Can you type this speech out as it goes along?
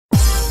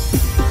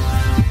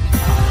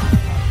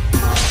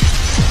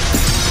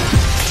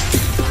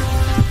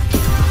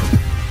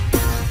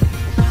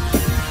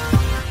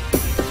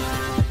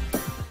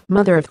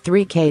Mother of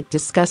three, Kate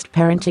discussed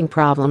parenting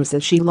problems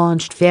as she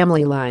launched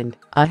Family Line,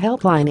 a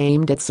helpline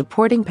aimed at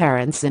supporting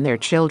parents and their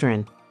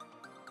children.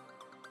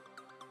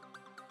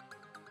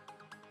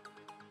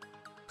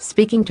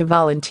 Speaking to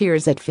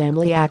volunteers at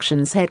Family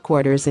Action's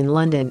headquarters in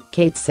London,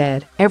 Kate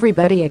said,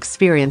 "Everybody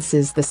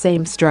experiences the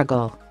same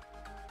struggle.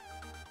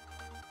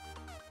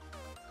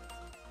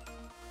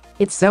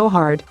 It's so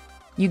hard.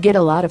 You get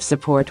a lot of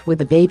support with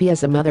the baby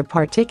as a mother,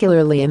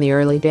 particularly in the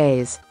early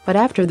days, but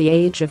after the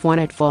age of 1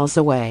 it falls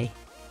away.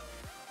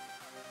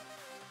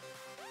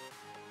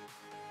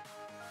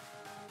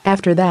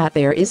 After that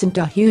there isn't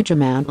a huge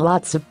amount,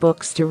 lots of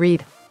books to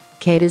read."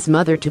 Kate is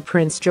mother to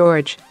Prince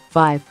George,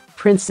 5,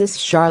 Princess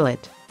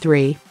Charlotte,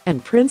 3,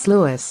 and Prince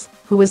Louis,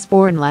 who was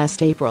born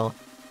last April.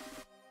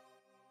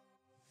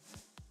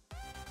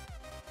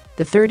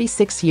 The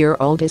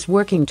 36-year-old is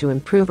working to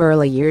improve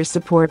early years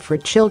support for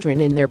children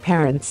and their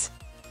parents.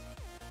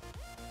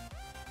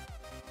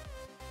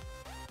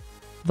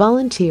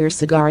 Volunteer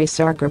Sagari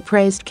Sarkar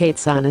praised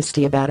Kate's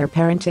honesty about her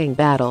parenting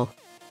battle.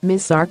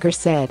 Ms. Sarkar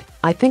said,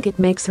 "I think it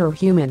makes her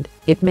human,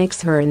 it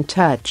makes her in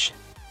touch.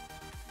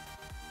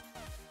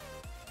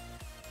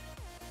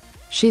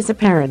 She's a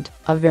parent,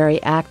 a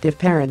very active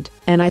parent,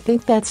 and I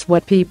think that's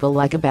what people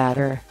like about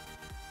her.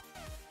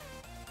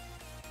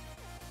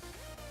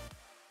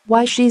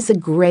 Why she's a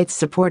great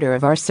supporter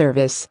of our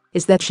service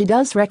is that she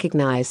does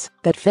recognize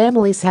that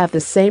families have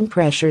the same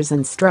pressures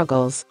and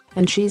struggles,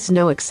 and she's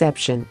no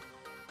exception.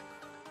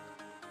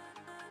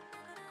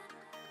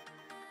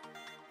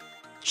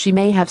 She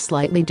may have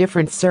slightly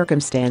different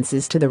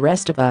circumstances to the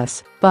rest of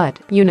us, but,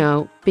 you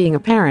know, being a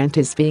parent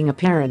is being a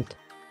parent."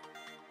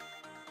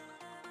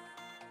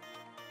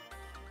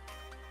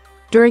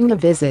 During the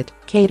visit,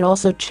 Kate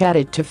also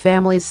chatted to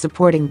families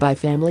supporting by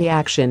Family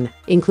Action,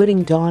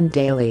 including Dawn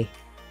Daly.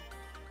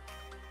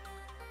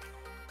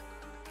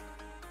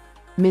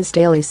 Ms.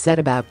 Daly said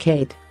about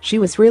Kate, "She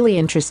was really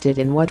interested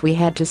in what we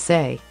had to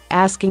say,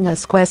 asking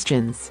us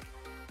questions.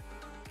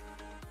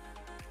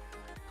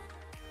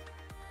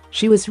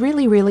 She was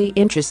really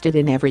interested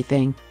in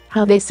everything,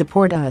 how they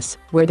support us,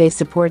 where they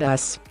support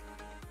us."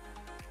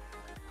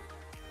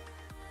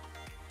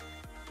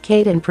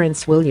 Kate and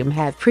Prince William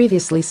have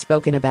previously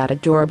spoken about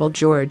adorable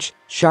George,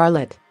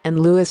 Charlotte,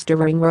 and Louis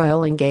during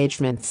royal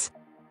engagements.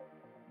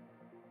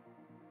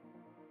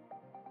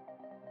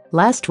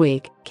 Last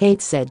week,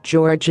 Kate said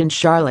George and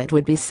Charlotte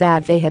would be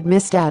sad they had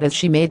missed out as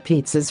she made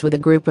pizzas with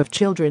a group of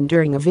children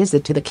during a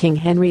visit to the King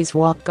Henry's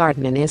Walk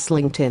Garden in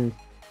Islington.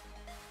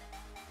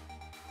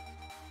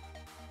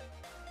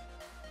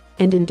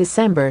 And in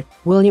December,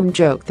 William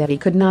joked that he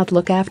could not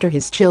look after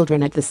his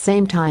children at the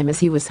same time as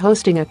he was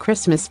hosting a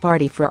Christmas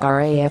party for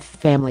RAF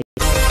family.